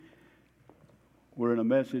We're in a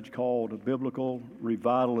message called Biblical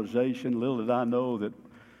Revitalization. Little did I know that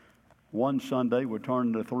one Sunday we're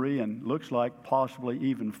turning to 3 and looks like possibly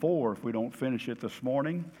even 4 if we don't finish it this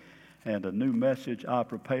morning. And a new message I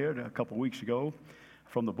prepared a couple weeks ago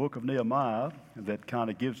from the book of Nehemiah that kind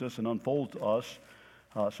of gives us and unfolds to us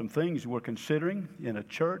some things we're considering in a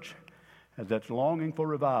church that's longing for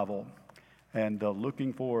revival and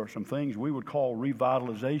looking for some things we would call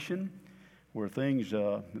revitalization, where things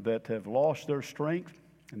that have lost their strength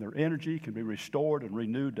and their energy can be restored and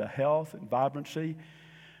renewed to health and vibrancy.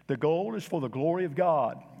 The goal is for the glory of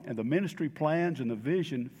God, and the ministry plans and the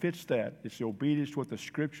vision fits that. It's the obedience to what the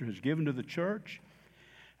Scripture has given to the church,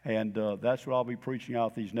 and that's what I'll be preaching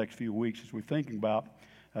out these next few weeks as we're thinking about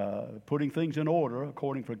putting things in order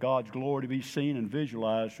according for God's glory to be seen and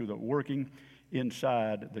visualized through the working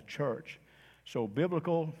inside the church. So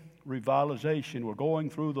biblical revitalization, we're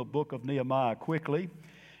going through the book of Nehemiah quickly,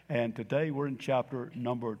 and today we're in chapter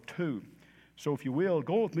number 2. So if you will,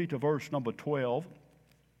 go with me to verse number 12.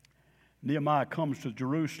 Nehemiah comes to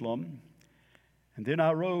Jerusalem, and then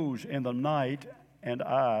I rose in the night, and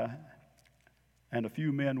I and a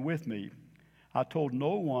few men with me. I told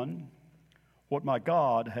no one what my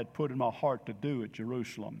God had put in my heart to do at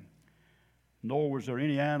Jerusalem, nor was there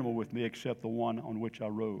any animal with me except the one on which I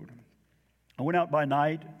rode. I went out by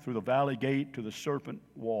night through the valley gate to the serpent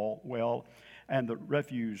well and the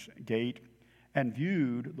refuse gate, and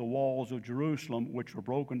viewed the walls of Jerusalem which were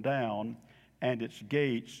broken down, and its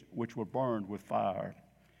gates which were burned with fire.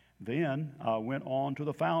 Then I went on to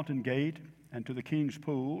the fountain gate and to the king's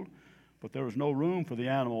pool, but there was no room for the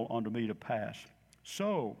animal under me to pass.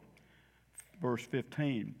 So, verse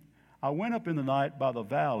 15, I went up in the night by the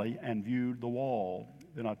valley and viewed the wall.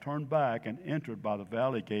 Then I turned back and entered by the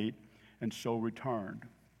valley gate, and so returned.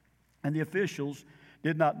 And the officials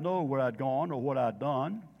did not know where I'd gone or what I'd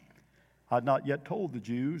done. I had not yet told the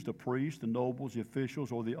Jews, the priests, the nobles, the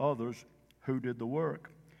officials, or the others who did the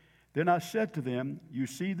work. Then I said to them, you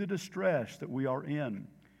see the distress that we are in,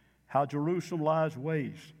 how Jerusalem lies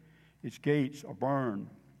waste. Its gates are burned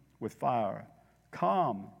with fire.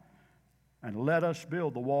 Come and let us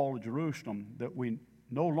build the wall of Jerusalem, that we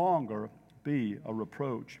no longer be a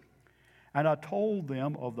reproach. And I told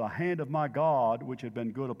them of the hand of my God, which had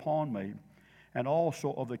been good upon me, and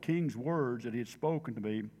also of the king's words that he had spoken to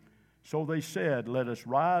me. So they said, let us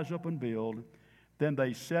rise up and build. Then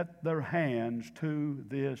they set their hands to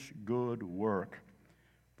this good work.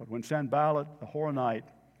 But when Sanballat the Horonite,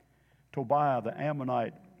 Tobiah the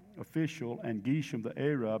Ammonite official, and Geshem the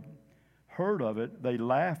Arab heard of it, they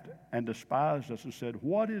laughed and despised us and said,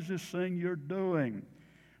 what is this thing you're doing?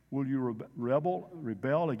 Will you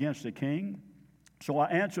rebel against the king? So I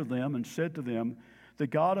answered them and said to them, the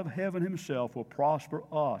God of heaven himself will prosper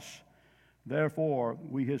us. Therefore,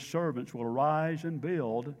 we his servants will arise and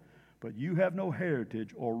build, but you have no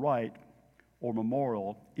heritage or right or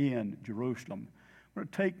memorial in Jerusalem. I'm going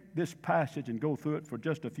to take this passage and go through it for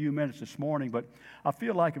just a few minutes this morning, but I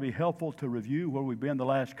feel like it'd be helpful to review where we've been the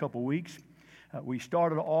last couple weeks. We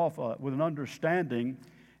started off with an understanding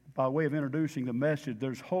by way of introducing the message.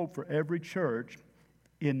 There's hope for every church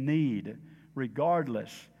in need,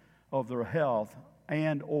 regardless of their health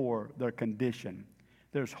and or their condition.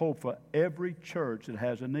 There's hope for every church that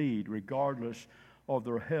has a need, regardless of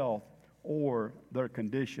their health or their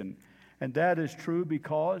condition. And that is true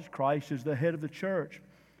because Christ is the head of the church.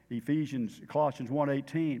 Colossians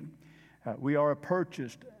 1:18. We are a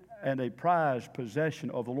purchased and a prized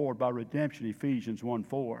possession of the Lord by redemption, Ephesians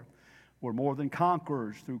 1:4. We're more than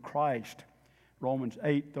conquerors through Christ, Romans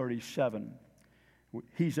 8:37.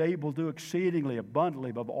 He's able to do exceedingly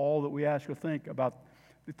abundantly above all that we ask or think about.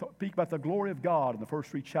 Speak about the glory of God in the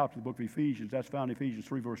first 3 chapters of the book of Ephesians. That's found in Ephesians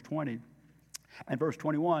 3, verse 20. And verse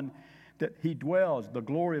 21, that he dwells, the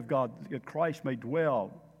glory of God, that Christ may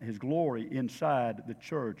dwell, his glory inside the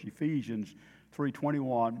church. Ephesians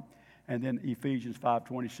 3:21, and then Ephesians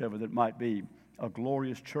 5:27, that it might be a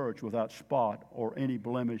glorious church without spot or any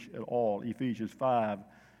blemish at all. Ephesians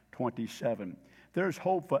 5:27. There's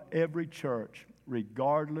hope for every church,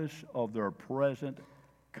 regardless of their present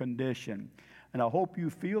condition. And I hope you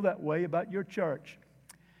feel that way about your church.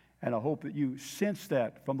 And I hope that you sense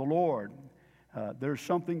that from the Lord. There's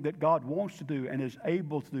something that God wants to do and is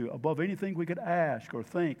able to do above anything we could ask or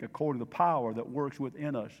think, according to the power that works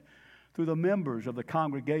within us. Through the members of the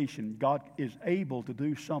congregation, God is able to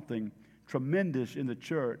do something tremendous in the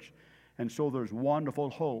church. And so there's wonderful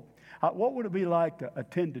hope. What would it be like to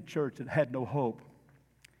attend a church that had no hope?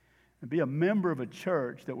 And be a member of a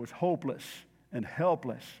church that was hopeless and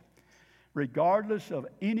helpless. Regardless of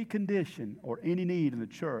any condition or any need in the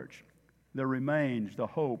church, there remains the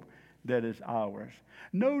hope that is ours.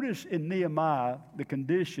 Notice in Nehemiah the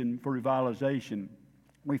condition for revitalization.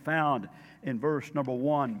 We found in verse number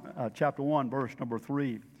 1, chapter 1, verse number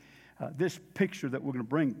 3, this picture that we're going to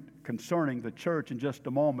bring concerning the church in just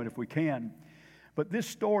a moment if we can. But this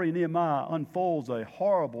story in Nehemiah unfolds a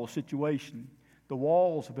horrible situation. The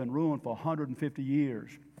walls have been ruined for 150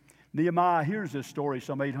 years. Nehemiah hears this story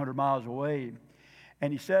some 800 miles away.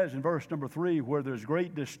 And he says in verse number 3, where there's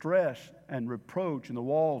great distress and reproach and the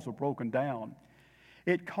walls are broken down,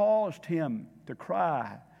 it caused him to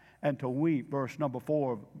cry and to weep, verse number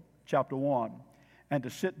 4 of chapter 1, and to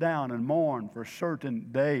sit down and mourn for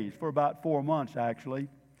certain days, for about 4 months actually.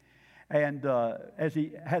 And as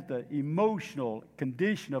he had the emotional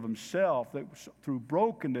condition of himself, that was through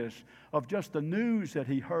brokenness of just the news that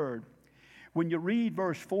he heard. When you read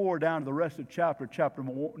verse 4 down to the rest of chapter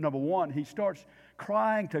number 1, he starts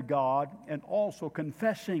crying to God and also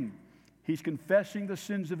confessing. He's confessing the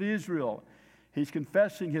sins of Israel. He's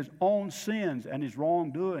confessing his own sins and his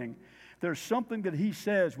wrongdoing. There's something that he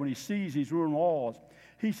says when he sees these ruined walls.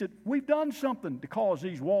 He said, we've done something to cause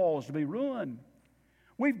these walls to be ruined.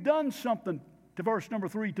 We've done something, to verse number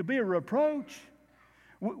 3, to be a reproach.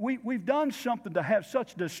 We've done something to have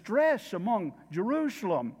such distress among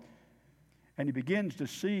Jerusalem. And he begins to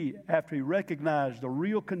see, after he recognized the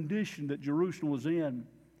real condition that Jerusalem was in,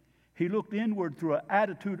 he looked inward through an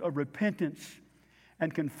attitude of repentance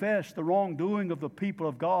and confessed the wrongdoing of the people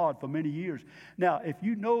of God for many years. Now, if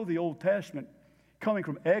you know the Old Testament, coming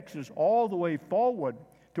from Exodus all the way forward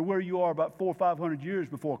to where you are about 400 or 500 years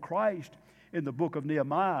before Christ in the book of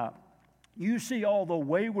Nehemiah, you see all the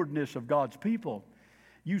waywardness of God's people.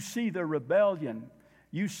 You see their rebellion.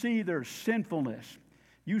 You see their sinfulness.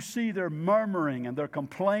 You see their murmuring and their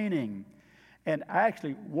complaining and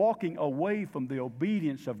actually walking away from the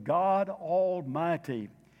obedience of God Almighty.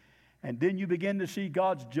 And then you begin to see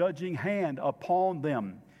God's judging hand upon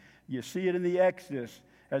them. You see it in the Exodus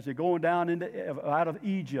as they're going down out of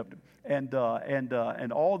Egypt and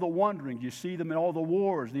all the wanderings. You see them in all the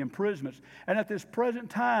wars, the imprisonments. And at this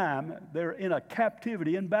present time, they're in a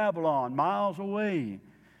captivity in Babylon, miles away,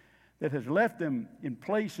 that has left them in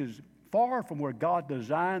places far from where God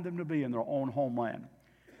designed them to be in their own homeland.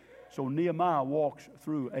 So Nehemiah walks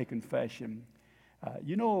through a confession.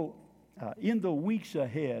 In the weeks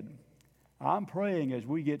ahead, I'm praying as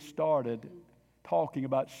we get started talking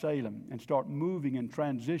about Salem and start moving in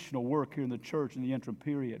transitional work here in the church in the interim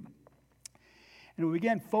period. And we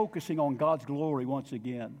begin focusing on God's glory once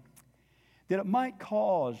again, that it might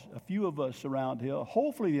cause a few of us around here,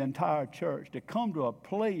 hopefully the entire church, to come to a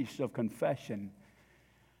place of confession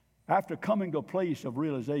after coming to a place of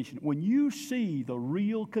realization. When you see the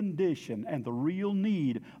real condition and the real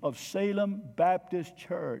need of Salem Baptist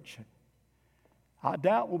Church, I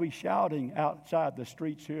doubt we'll be shouting outside the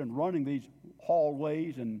streets here and running these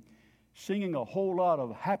hallways and singing a whole lot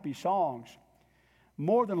of happy songs.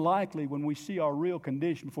 More than likely, when we see our real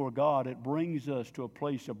condition before God, it brings us to a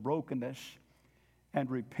place of brokenness and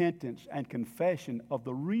repentance and confession of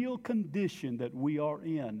the real condition that we are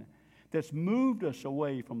in that's moved us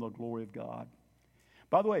away from the glory of God.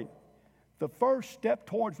 By the way, the first step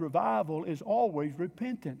towards revival is always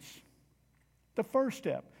repentance. The first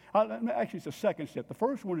step. Actually, it's the second step. The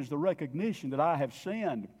first one is the recognition that I have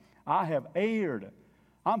sinned. I have erred.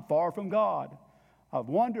 I'm far from God. I've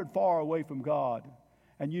wandered far away from God.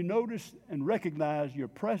 And you notice and recognize your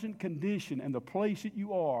present condition and the place that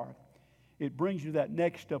you are. It brings you that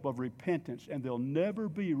next step of repentance, and there'll never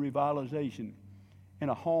be revitalization in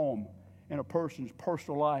a home, in a person's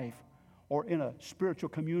personal life, or in a spiritual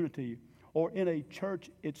community, or in a church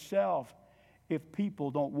itself, if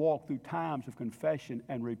people don't walk through times of confession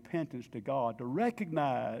and repentance to God, to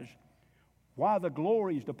recognize why the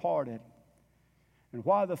glory is departed and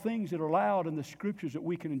why the things that are allowed in the Scriptures that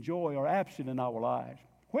we can enjoy are absent in our lives.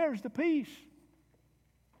 Where's the peace?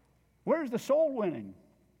 Where's the soul winning?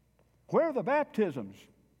 Where are the baptisms?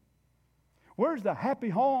 Where's the happy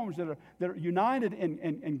homes that are united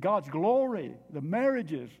in God's glory, the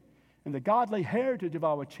marriages, and the godly heritage of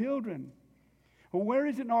our children? Well, where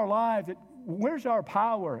is it in our lives? Where's our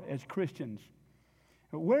power as Christians?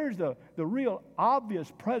 Where's the real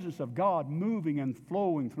obvious presence of God moving and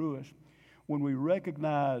flowing through us? When we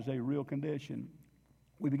recognize a real condition,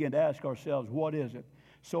 we begin to ask ourselves, what is it?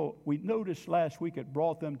 So we noticed last week it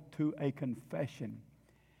brought them to a confession.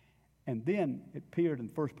 And then it appeared in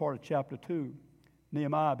the first part of chapter 2.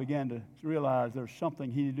 Nehemiah began to realize there's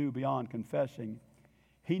something he needed to do beyond confessing.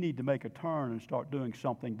 He needed to make a turn and start doing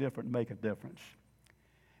something different and make a difference.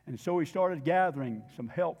 And so he started gathering some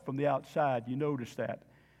help from the outside. You notice that.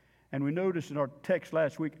 And we noticed in our text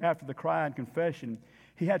last week, after the cry and confession,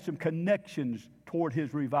 he had some connections toward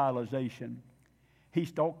his revitalization. He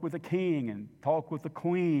talked with the king and talked with the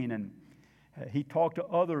queen, and he talked to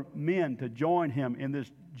other men to join him in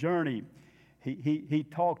this journey. He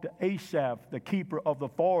talked to Asaph, the keeper of the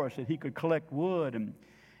forest, that he could collect wood,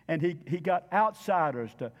 and he got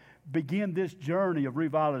outsiders to begin this journey of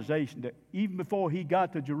revitalization. That even before he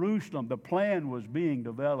got to Jerusalem, the plan was being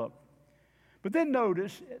developed. But then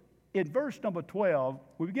notice, in verse number 12,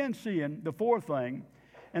 we begin seeing the fourth thing,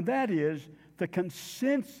 and that is the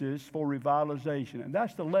consensus for revitalization. And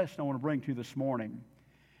that's the lesson I want to bring to you this morning.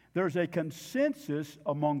 There's a consensus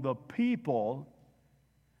among the people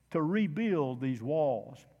to rebuild these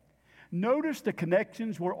walls. Notice the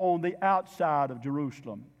connections were on the outside of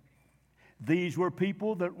Jerusalem. These were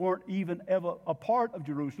people that weren't even ever a part of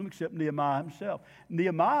Jerusalem except Nehemiah himself.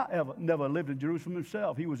 Nehemiah never lived in Jerusalem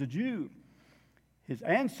himself. He was a Jew. His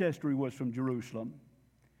ancestry was from Jerusalem,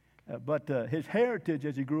 but his heritage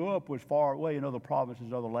as he grew up was far away in other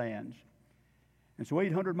provinces, other lands. And so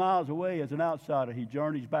 800 miles away as an outsider, he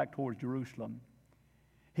journeys back towards Jerusalem.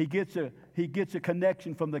 He gets a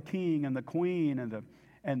connection from the king and the queen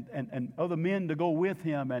and other men to go with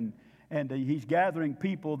him, and he's gathering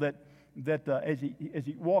people that as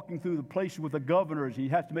he walking through the places with the governors, he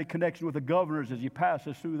has to make connection with the governors as he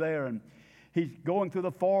passes through there, and he's going through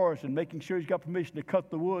the forest and making sure he's got permission to cut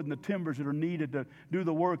the wood and the timbers that are needed to do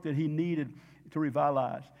the work that he needed to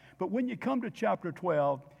revitalize. But when you come to chapter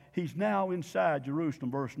 12, he's now inside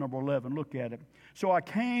Jerusalem, verse number 11. Look at it. So I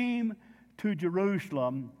came to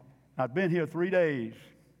Jerusalem. I've been here 3 days.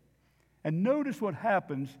 And notice what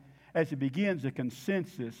happens as he begins a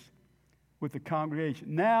consensus with the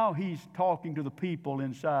congregation. Now he's talking to the people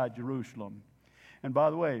inside Jerusalem. And by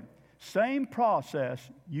the way, same process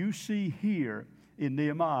you see here in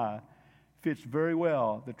Nehemiah fits very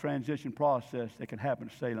well the transition process that can happen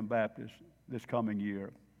at Salem Baptist this coming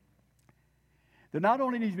year. There not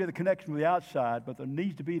only needs to be the connection with the outside, but there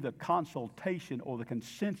needs to be the consultation or the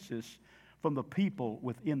consensus from the people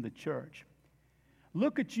within the church.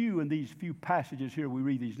 Look at you in these few passages here. We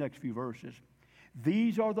read these next few verses.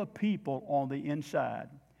 These are the people on the inside.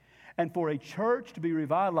 And for a church to be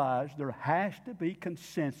revitalized, there has to be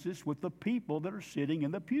consensus with the people that are sitting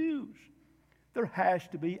in the pews. There has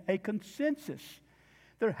to be a consensus.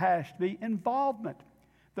 There has to be involvement.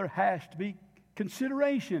 There has to be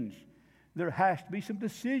considerations. There has to be some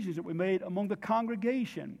decisions that we made among the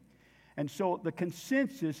congregation. And so the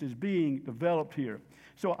consensus is being developed here.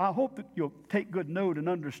 So I hope that you'll take good note and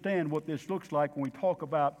understand what this looks like when we talk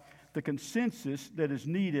about the consensus that is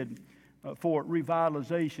needed for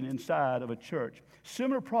revitalization inside of a church.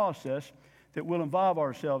 Similar process that will involve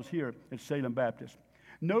ourselves here at Salem Baptist.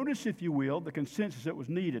 Notice, if you will, the consensus that was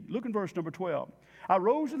needed. Look in verse number 12. I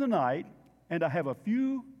rose in the night, and I have a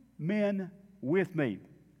few men with me.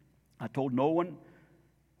 I told no one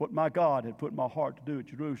what my God had put in my heart to do at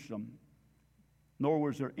Jerusalem, nor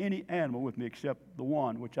was there any animal with me except the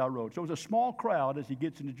one which I rode. So it was a small crowd as he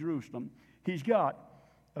gets into Jerusalem. He's got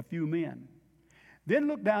a few men. Then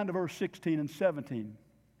look down to verse 16 and 17.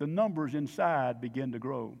 The numbers inside begin to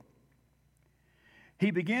grow.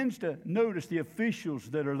 He begins to notice the officials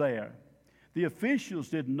that are there. The officials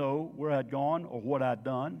didn't know where I'd gone or what I'd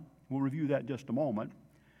done. We'll review that in just a moment.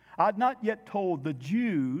 I'd not yet told the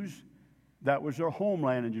Jews, that was their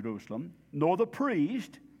homeland in Jerusalem, nor the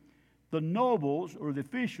priest, the nobles or the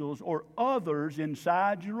officials or others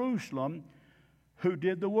inside Jerusalem who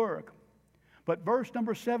did the work. But verse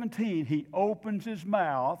number 17, he opens his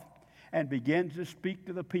mouth and begins to speak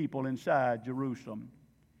to the people inside Jerusalem.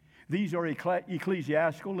 These are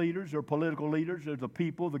ecclesiastical leaders or political leaders. They're the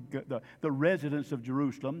people, the residents of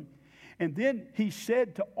Jerusalem. And then he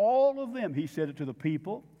said to all of them, he said it to the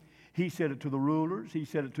people, he said it to the rulers, he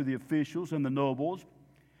said it to the officials and the nobles.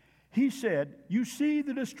 He said, you see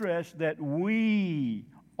the distress that we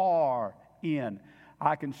are in.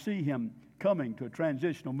 I can see him coming to a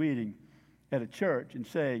transitional meeting at a church and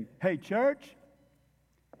saying, hey, church,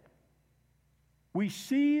 we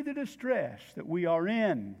see the distress that we are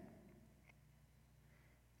in.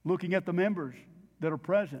 Looking at the members that are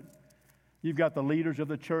present. You've got the leaders of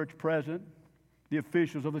the church present. The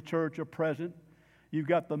officials of the church are present. You've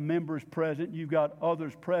got the members present. You've got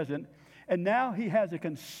others present. And now he has a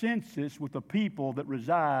consensus with the people that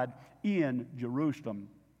reside in Jerusalem.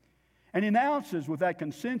 And he announces with that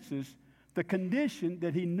consensus the condition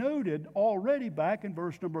that he noted already back in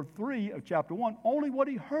verse number 3 of chapter 1, only what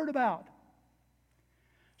he heard about.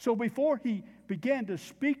 So before he began to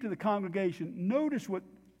speak to the congregation, notice what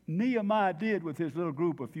Nehemiah did with his little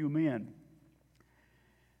group of few men.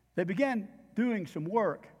 They began doing some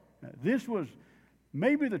work. Now, this was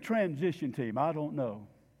Maybe the transition team, I don't know.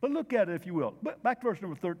 But look at it if you will. Back to verse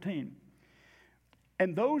number 13.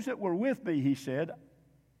 And those that were with me, he said,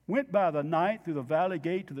 went by the night through the valley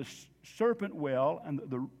gate to the serpent well and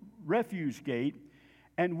the refuse gate,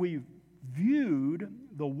 and we viewed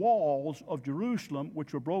the walls of Jerusalem,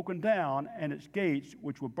 which were broken down, and its gates,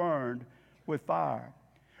 which were burned with fire.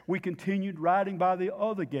 We continued riding by the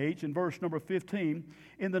other gates in verse number 15.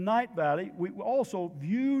 In the night valley, we also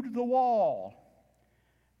viewed the wall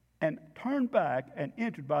and turned back and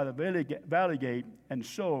entered by the valley gate, and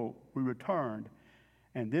so we returned.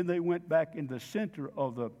 And then they went back in the center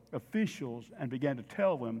of the officials and began to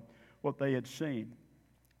tell them what they had seen.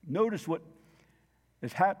 Notice what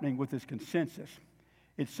is happening with this consensus.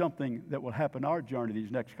 It's something that will happen our journey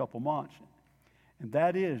these next couple months. And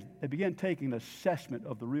that is, they began taking an assessment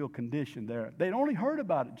of the real condition there. They'd only heard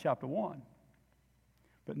about it in chapter 1.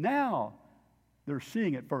 But now they're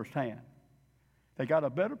seeing it firsthand. They got a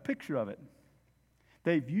better picture of it.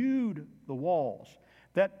 They viewed the walls.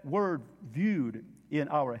 That word viewed in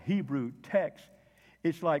our Hebrew text,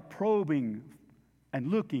 it's like probing and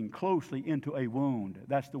looking closely into a wound.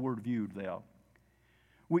 That's the word viewed there.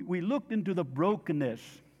 We looked into the brokenness.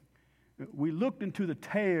 We looked into the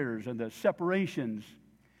tears and the separations.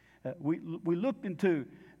 We looked into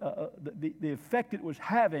the effect it was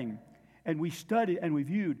having, and we studied and we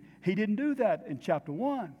viewed. He didn't do that in chapter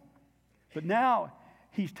 1. But now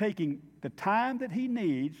he's taking the time that he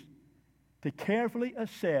needs to carefully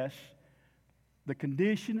assess the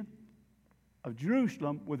condition of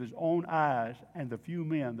Jerusalem with his own eyes and the few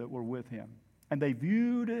men that were with him. And they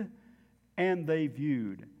viewed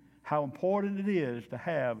how important it is to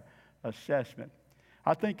have assessment.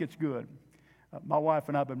 I think it's good. My wife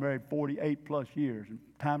and I have been married 48 plus years. And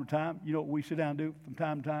time to time, you know what we sit down and do from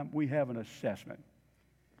time to time? We have an assessment.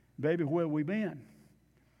 Baby, where have we been?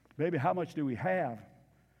 Baby, how much do we have?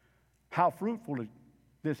 How fruitful is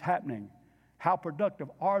this happening? How productive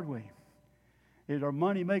are we? Is our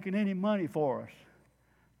money making any money for us?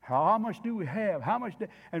 How much do we have?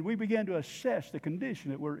 And we begin to assess the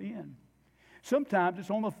condition that we're in. Sometimes it's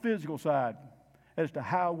on the physical side as to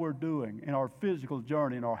how we're doing in our physical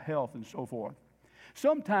journey, in our health and so forth.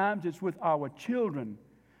 Sometimes it's with our children.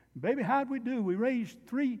 Baby, how'd we do? We raised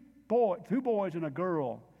two boys and a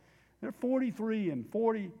girl. They're 43 and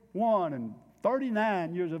 41 and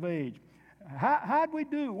 39 years of age. How'd we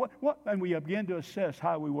do? What? And we begin to assess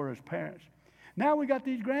how we were as parents. Now we got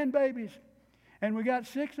these grandbabies, and we got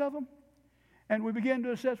 6 of them, and we begin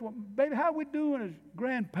to assess, well, baby, how are we doing as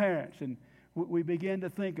grandparents? And we begin to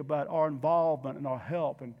think about our involvement and our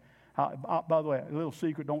help. And how, by the way, a little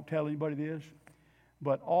secret, don't tell anybody this,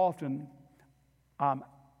 but often I'm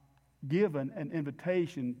given an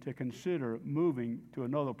invitation to consider moving to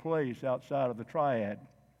another place outside of the triad,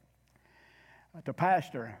 to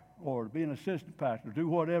pastor or to be an assistant pastor, do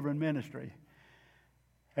whatever in ministry.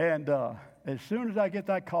 And as soon as I get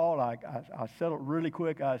that call, I settled really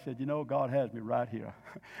quick. I said, God has me right here.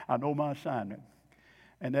 I know my assignment,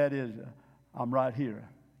 and that is I'm right here.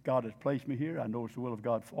 God has placed me here. I know it's the will of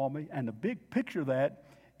God for me. And the big picture of that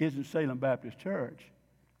isn't Salem Baptist Church.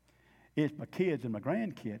 It's my kids and my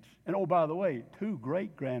grandkids. And oh, by the way, 2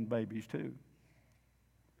 great-grandbabies, too.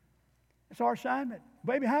 It's our assignment.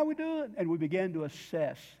 Baby, how we doing? And we began to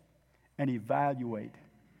assess and evaluate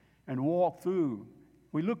and walk through.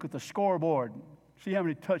 We look at the scoreboard, see how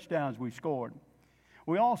many touchdowns we scored.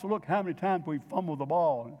 We also look how many times we fumbled the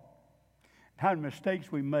ball, how many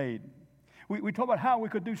mistakes we made. We talk about how we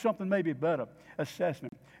could do something maybe better.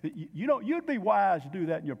 Assessment. You'd be wise to do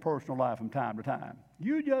that in your personal life from time to time.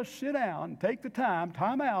 You just sit down, take the time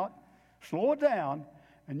out, slow it down,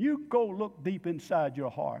 and you go look deep inside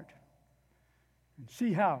your heart and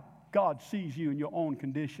see how God sees you in your own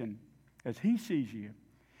condition as He sees you.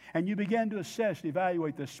 And you begin to assess and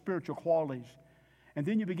evaluate the spiritual qualities. And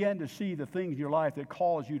then you begin to see the things in your life that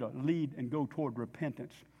cause you to lead and go toward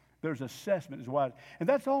repentance. There's assessment as well. And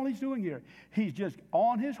that's all he's doing here. He's just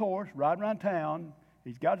on his horse, riding around town.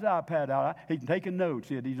 He's got his iPad out. He's taking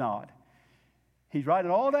notes, yet he's not. He's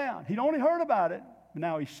writing it all down. He'd only heard about it, but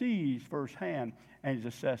now he sees firsthand, and he's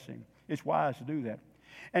assessing. It's wise to do that.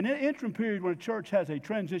 And in an interim period when a church has a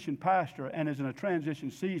transition pastor and is in a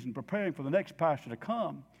transition season preparing for the next pastor to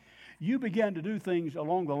come, you begin to do things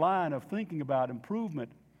along the line of thinking about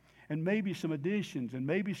improvement and maybe some additions and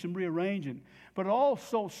maybe some rearranging. But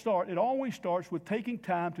it always starts with taking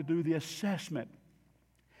time to do the assessment.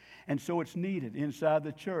 And so it's needed inside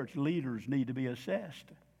the church. Leaders need to be assessed.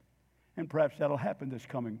 And perhaps that'll happen this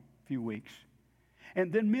coming few weeks.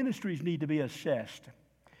 And then ministries need to be assessed.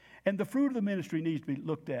 And the fruit of the ministry needs to be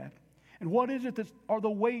looked at. And what is it that are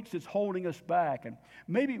the weights that's holding us back? And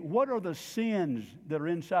maybe what are the sins that are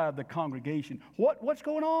inside the congregation? What's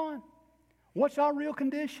going on? What's our real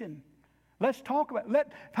condition? Let's talk about it.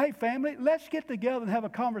 Hey, family, let's get together and have a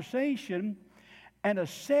conversation and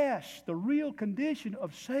assess the real condition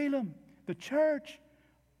of Salem, the church,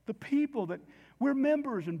 the people that we're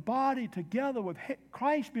members and body together with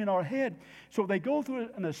Christ being our head. So they go through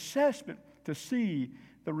an assessment to see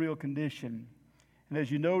the real condition. And as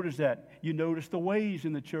you notice that, you notice the ways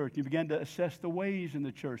in the church. You begin to assess the ways in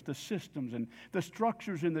the church, the systems and the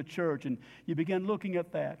structures in the church, and you begin looking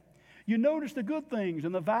at that. You notice the good things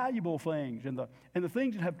and the valuable things and the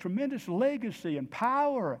things that have tremendous legacy and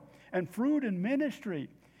power and fruit in ministry.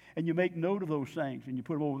 And you make note of those things and you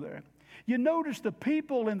put them over there. You notice the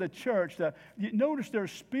people in the church, you notice their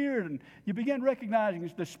spirit, and you begin recognizing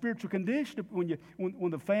the spiritual condition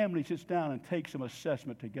when the family sits down and takes some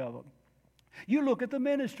assessment together. You look at the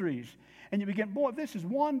ministries, and you begin, boy, this is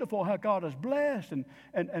wonderful how God has blessed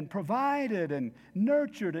and provided and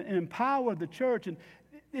nurtured and empowered the church. And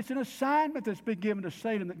it's an assignment that's been given to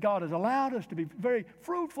Salem that God has allowed us to be very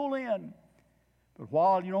fruitful in. But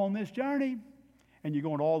while you're on this journey, and you're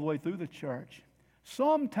going all the way through the church,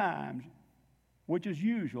 sometimes, which is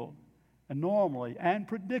usual and normally and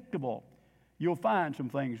predictable, you'll find some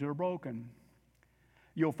things that are broken.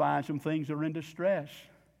 You'll find some things that are in distress.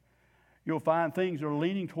 You'll find things that are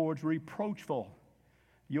leaning towards reproachful.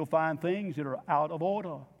 You'll find things that are out of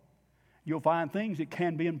order. You'll find things that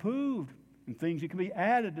can be improved and things that can be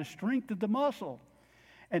added to strengthen the muscle.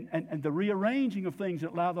 And the rearranging of things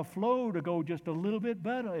that allow the flow to go just a little bit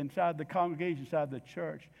better inside the congregation, inside the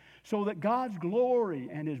church, so that God's glory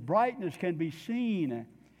and His brightness can be seen.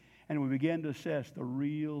 And we begin to assess the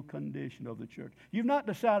real condition of the church. You've not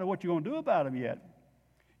decided what you're going to do about them yet.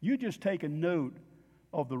 You just take a note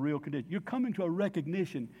of the real condition. You're coming to a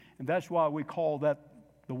recognition, and that's why we call that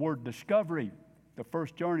the word discovery. The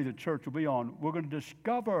first journey the church will be on. We're going to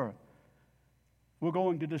discover. We're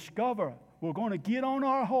going to discover. We're going to get on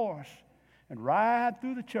our horse and ride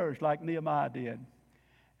through the church like Nehemiah did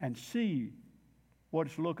and see what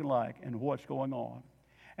it's looking like and what's going on.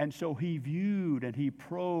 And so he viewed and he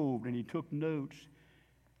probed and he took notes,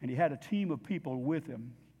 and he had a team of people with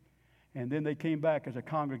him. And then they came back as a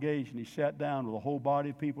congregation. He sat down with a whole body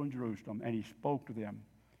of people in Jerusalem, and he spoke to them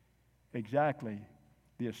exactly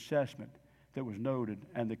the assessment that was noted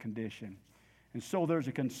and the condition. And so there's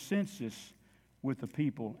a consensus with the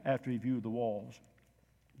people after he viewed the walls.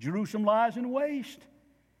 Jerusalem lies in waste.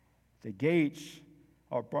 The gates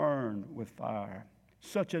are burned with fire.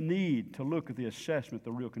 Such a need to look at the assessment,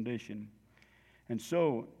 the real condition. And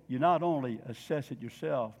so you not only assess it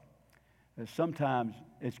yourself, sometimes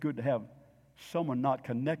it's good to have someone not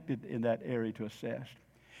connected in that area to assess.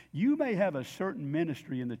 You may have a certain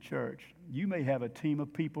ministry in the church. You may have a team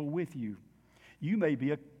of people with you. You may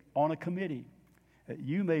be on a committee.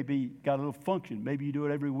 You may be got a little function. Maybe you do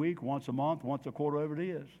it every week, once a month, once a quarter, whatever it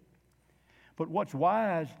is. But what's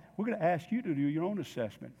wise, we're going to ask you to do your own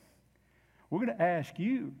assessment. We're going to ask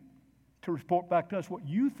you to report back to us what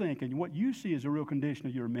you think and what you see as the real condition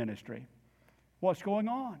of your ministry. What's going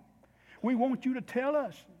on? We want you to tell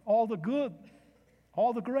us all the good,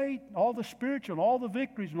 all the great, all the spiritual, all the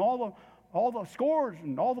victories, and all the scores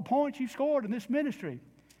and all the points you've scored in this ministry.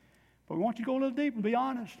 But we want you to go a little deeper and be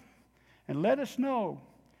honest. And let us know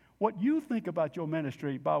what you think about your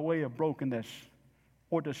ministry by way of brokenness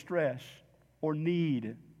or distress or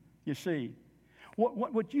need. You see,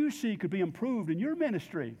 what you see could be improved in your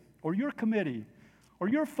ministry or your committee or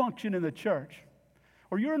your function in the church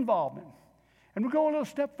or your involvement. And we're going a little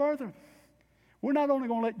step further. We're not only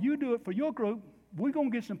going to let you do it for your group, we're going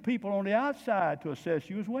to get some people on the outside to assess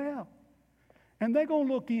you as well. And they're going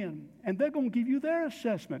to look in, and they're going to give you their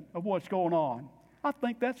assessment of what's going on. I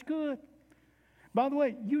think that's good. By the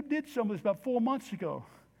way, you did some of this about 4 months ago.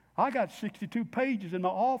 I got 62 pages in my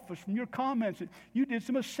office from your comments. You did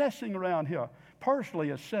some assessing around here, personally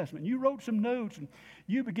assessment. You wrote some notes, and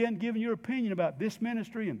you began giving your opinion about this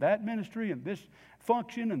ministry and this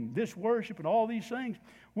function and this worship and all these things.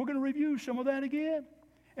 We're going to review some of that again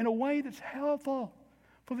in a way that's helpful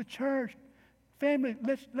for the church. Family,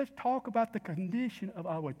 let's talk about the condition of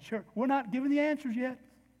our church. We're not giving the answers yet.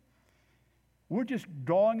 We're just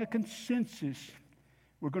drawing a consensus.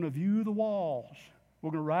 We're going to view the walls.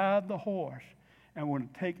 We're going to ride the horse, and we're going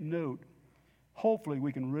to take note. Hopefully,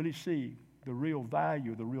 we can really see the real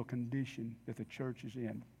value, the real condition that the church is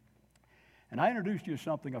in. And I introduced you to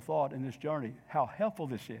something I thought in this journey, how helpful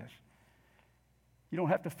this is. You don't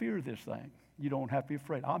have to fear this thing. You don't have to be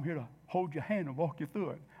afraid. I'm here to hold your hand and walk you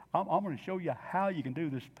through it. I'm going to show you how you can do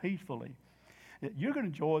this peacefully. You're going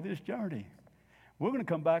to enjoy this journey. We're going to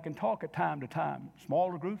come back and talk at time to time,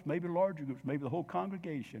 smaller groups, maybe larger groups, maybe the whole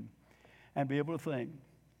congregation, and be able to think,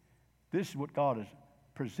 this is what God has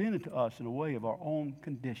presented to us in a way of our own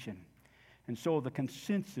condition. And so the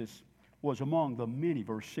consensus was among the many,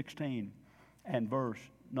 verse 16 and verse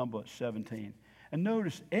number 17. And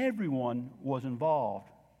notice everyone was involved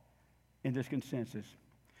in this consensus.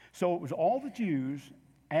 So it was all the Jews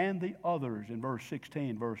and the others in verse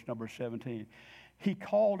 16, verse number 17. He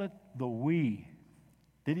called it the we.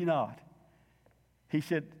 Did he not? He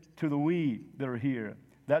said to the we that are here.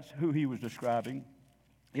 That's who he was describing.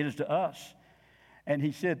 It is to us. And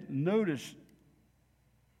he said, notice,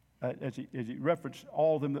 as he referenced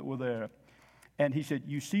all of them that were there, and he said,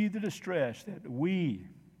 you see the distress that we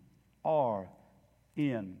are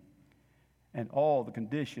in and all the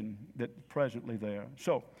condition that's presently there.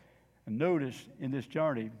 So, notice in this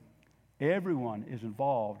journey, everyone is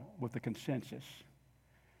involved with the consensus.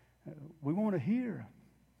 We want to hear.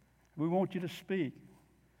 We want you to speak.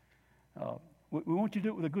 We want you to do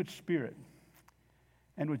it with a good spirit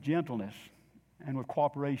and with gentleness and with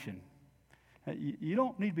cooperation. You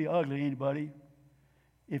don't need to be ugly to anybody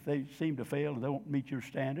if they seem to fail or they don't meet your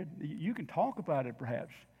standard. You can talk about it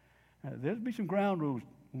perhaps. There'll be some ground rules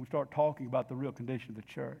when we start talking about the real condition of the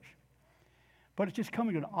church. But it's just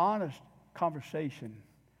coming to an honest conversation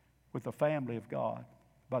with the family of God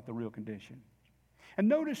about the real condition. And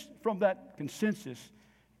notice from that consensus,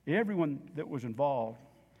 everyone that was involved,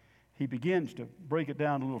 he begins to break it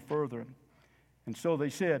down a little further. And so they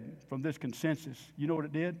said from this consensus, you know what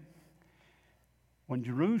it did? When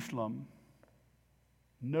Jerusalem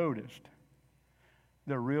noticed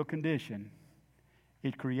their real condition,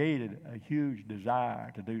 it created a huge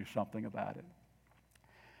desire to do something about it.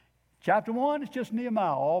 Chapter 1 is just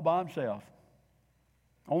Nehemiah all by himself.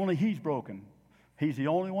 Only he's broken. He's the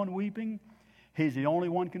only one weeping. He's the only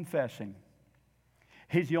one confessing.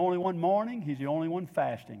 He's the only one mourning. He's the only one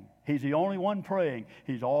fasting. He's the only one praying.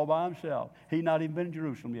 He's all by himself. He's not even been in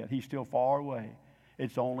Jerusalem yet. He's still far away.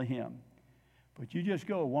 It's only him. But you just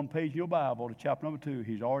go one page in your Bible to chapter number 2.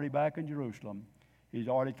 He's already back in Jerusalem. He's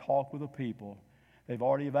already talked with the people. They've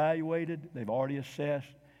already evaluated. They've already assessed.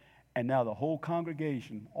 And now the whole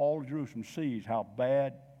congregation, all of Jerusalem, sees how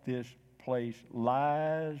bad this place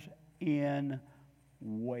lies in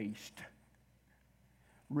waste.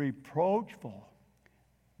 Reproachful.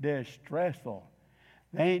 Distressful.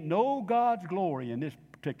 There ain't no God's glory in this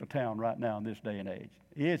particular town right now in this day and age.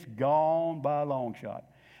 It's gone by a long shot.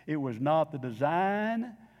 It was not the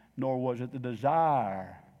design, nor was it the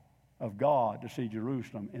desire of God to see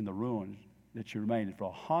Jerusalem in the ruins that she remained for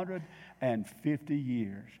 150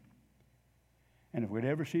 years. And if we'd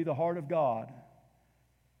ever see the heart of God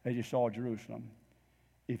as you saw Jerusalem,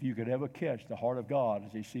 if you could ever catch the heart of God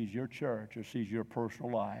as he sees your church or sees your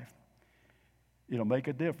personal life, it'll make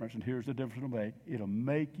a difference. And here's the difference it'll make. It'll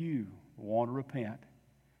make you want to repent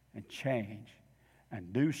and change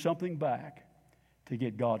and do something back to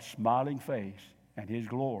get God's smiling face and his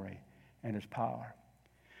glory and his power.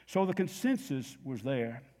 So the consensus was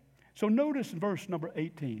there. So notice in verse number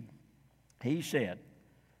 18, he said,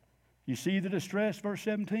 you see the distress, verse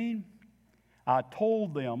 17? I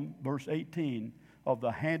told them, verse 18, of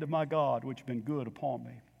the hand of my God which has been good upon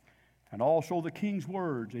me, and also the king's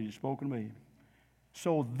words that he has spoken to me.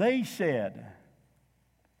 So they said,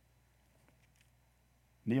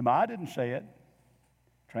 Nehemiah didn't say it.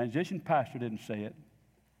 Transition pastor didn't say it.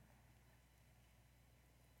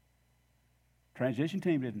 Transition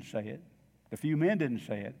team didn't say it. The few men didn't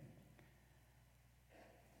say it.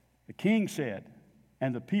 The king said,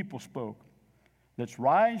 and the people spoke, let's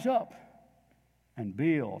rise up and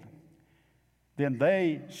build. Then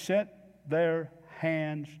they set their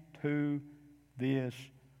hands to this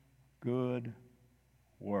good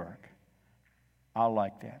work. I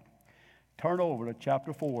like that. Turn over to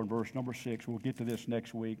chapter 4 and verse number 6. We'll get to this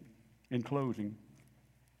next week in closing.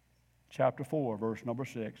 Chapter 4, verse number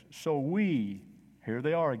 6. So we, here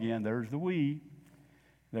they are again. There's the we.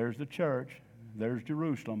 There's the church. There's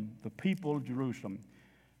Jerusalem, the people of Jerusalem.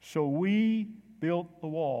 So we built the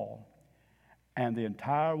wall, and the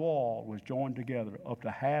entire wall was joined together up to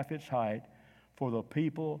half its height, for the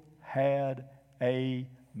people had a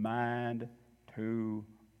mind to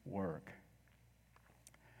work.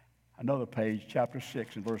 Another page, chapter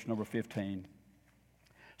 6 and verse number 15.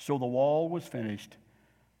 So the wall was finished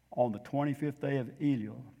on the 25th day of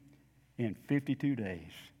Elul. In 52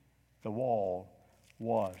 days, the wall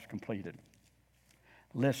was completed.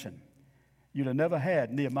 Listen, you'd have never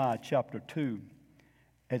had Nehemiah chapter 2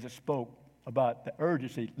 as it spoke about the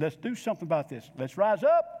urgency. Let's do something about this. Let's rise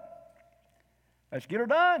up. Let's get her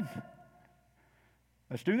done.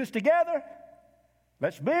 Let's do this together.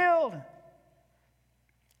 Let's build.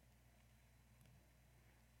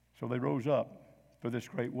 So they rose up for this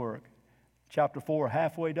great work. Chapter 4,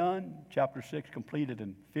 halfway done. Chapter 6, completed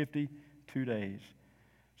in 52 days.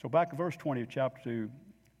 So back to verse 20 of chapter 2.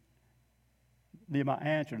 Nehemiah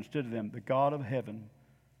answered and said to them, the God of heaven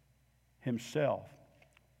himself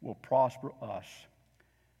will prosper us.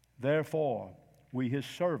 Therefore, we his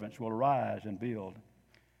servants will arise and build.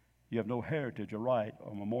 You have no heritage or right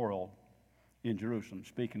or memorial in Jerusalem.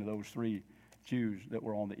 Speaking to those 3 Jews that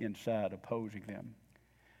were on the inside opposing them.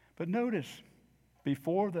 But notice,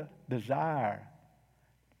 before the desire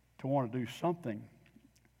to want to do something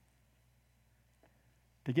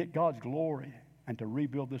to get God's glory and to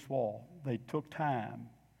rebuild this wall, they took time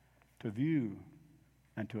to view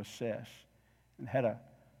and to assess and had a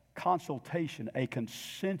consultation, a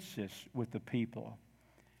consensus with the people.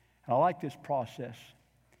 And I like this process.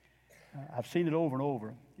 I've seen it over and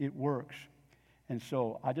over. It works. And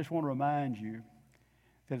so I just want to remind you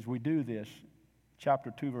that as we do this,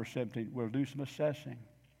 chapter 2, verse 17, we'll do some assessing,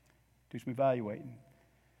 do some evaluating,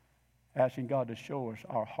 asking God to show us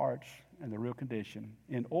our hearts and the real condition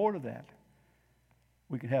in order that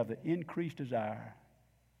we can have the increased desire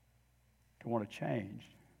to want to change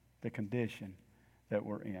the condition that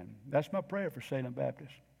we're in. That's my prayer for Salem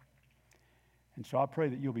Baptist. And so I pray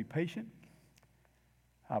that you'll be patient.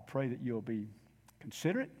 I pray that you'll be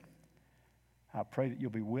considerate. I pray that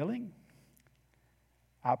you'll be willing.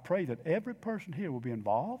 I pray that every person here will be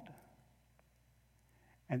involved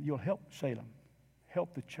and you'll help Salem,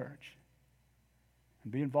 help the church,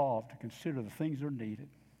 and be involved to consider the things that are needed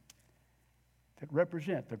that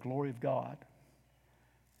represent the glory of God.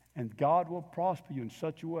 And God will prosper you in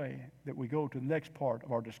such a way that we go to the next part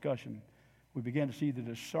of our discussion. We begin to see the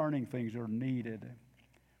discerning things that are needed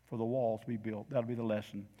for the wall to be built. That'll be the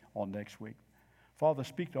lesson on next week. Father,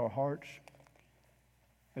 speak to our hearts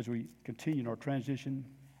as we continue in our transition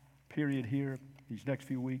period here these next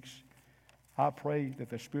few weeks. I pray that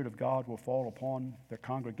the Spirit of God will fall upon the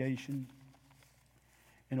congregation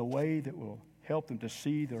in a way that will help them to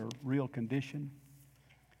see their real condition,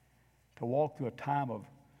 to walk through a time of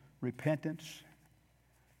repentance,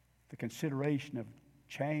 the consideration of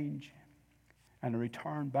change, and a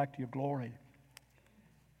return back to your glory.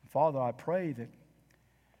 Father, I pray that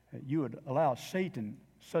you would allow Satan,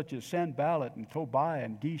 such as Sanballat and Tobiah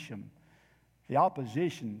and Geshem, the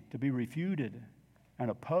opposition to be refuted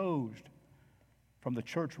and opposed from the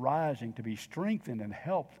church rising, to be strengthened and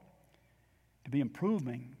helped, to be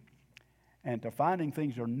improving, and to finding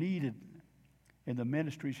things that are needed in the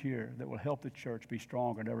ministries here that will help the church be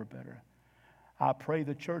stronger and ever better. I pray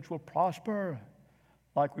the church will prosper,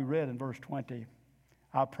 like we read in verse 20.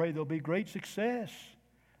 I pray there'll be great success.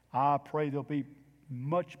 I pray there'll be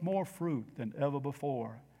much more fruit than ever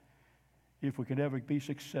before if we can ever be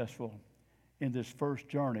successful in this first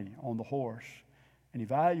journey on the horse and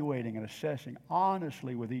evaluating and assessing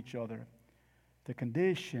honestly with each other the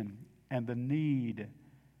condition and the need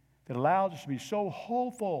that allows us to be so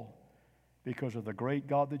hopeful because of the great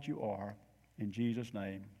God that you are. In Jesus'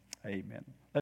 name, amen.